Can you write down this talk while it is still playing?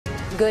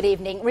Good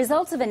evening.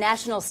 Results of a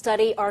national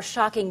study are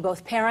shocking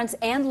both parents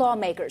and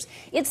lawmakers.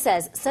 It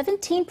says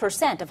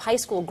 17% of high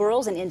school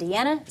girls in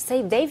Indiana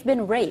say they've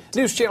been raped.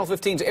 News Channel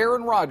 15's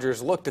Aaron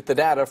Rodgers looked at the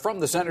data from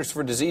the Centers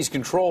for Disease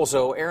Control.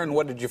 So, Aaron,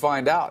 what did you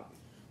find out?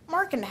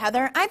 Mark and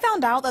Heather, I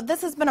found out that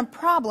this has been a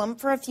problem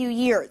for a few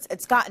years.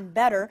 It's gotten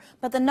better,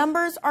 but the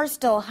numbers are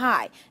still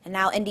high. And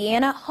now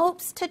Indiana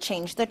hopes to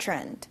change the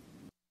trend.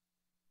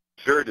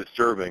 It's very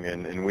disturbing,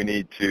 and we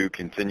need to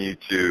continue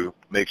to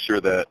make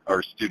sure that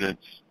our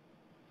students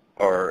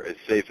are as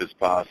safe as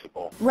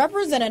possible.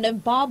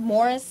 Representative Bob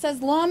Morris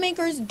says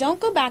lawmakers don't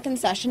go back in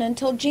session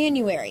until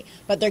January,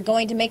 but they're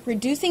going to make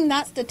reducing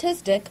that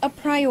statistic a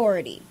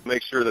priority.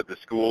 Make sure that the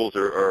schools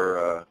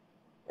are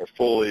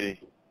fully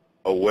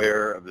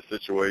aware of the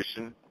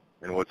situation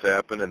and what's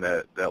happened, and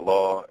that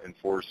law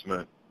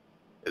enforcement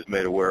is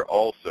made aware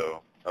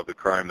also of the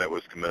crime that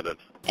was committed.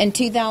 In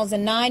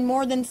 2009,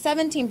 more than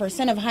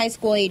 17% of high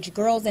school-age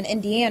girls in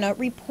Indiana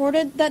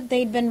reported that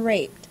they'd been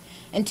raped.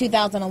 In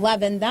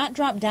 2011, that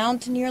dropped down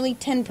to nearly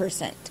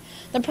 10%.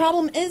 The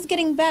problem is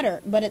getting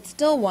better, but it's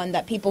still one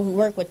that people who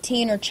work with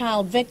teen or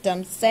child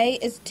victims say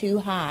is too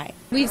high.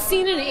 We've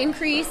seen an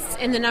increase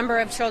in the number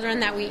of children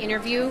that we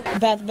interview.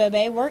 Beth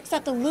Bebe works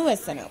at the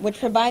Lewis Center, which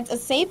provides a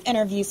safe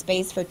interview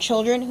space for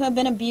children who have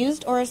been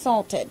abused or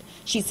assaulted.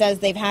 She says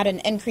they've had an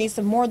increase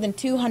of more than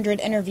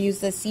 200 interviews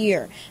this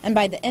year, and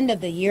by the end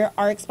of the year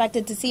are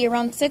expected to see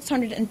around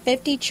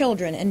 650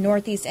 children in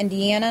Northeast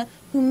Indiana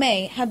who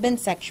may have been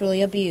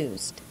sexually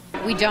abused.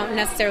 We don't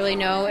necessarily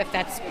know if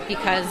that's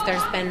because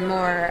there's been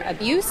more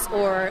abuse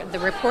or the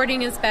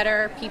reporting is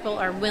better. People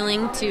are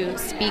willing to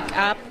speak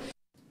up.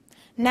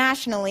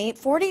 Nationally,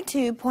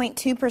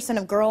 42.2%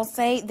 of girls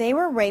say they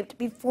were raped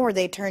before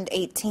they turned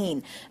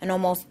 18, and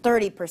almost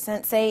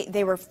 30% say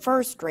they were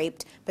first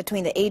raped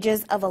between the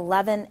ages of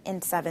 11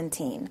 and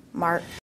 17. Mark?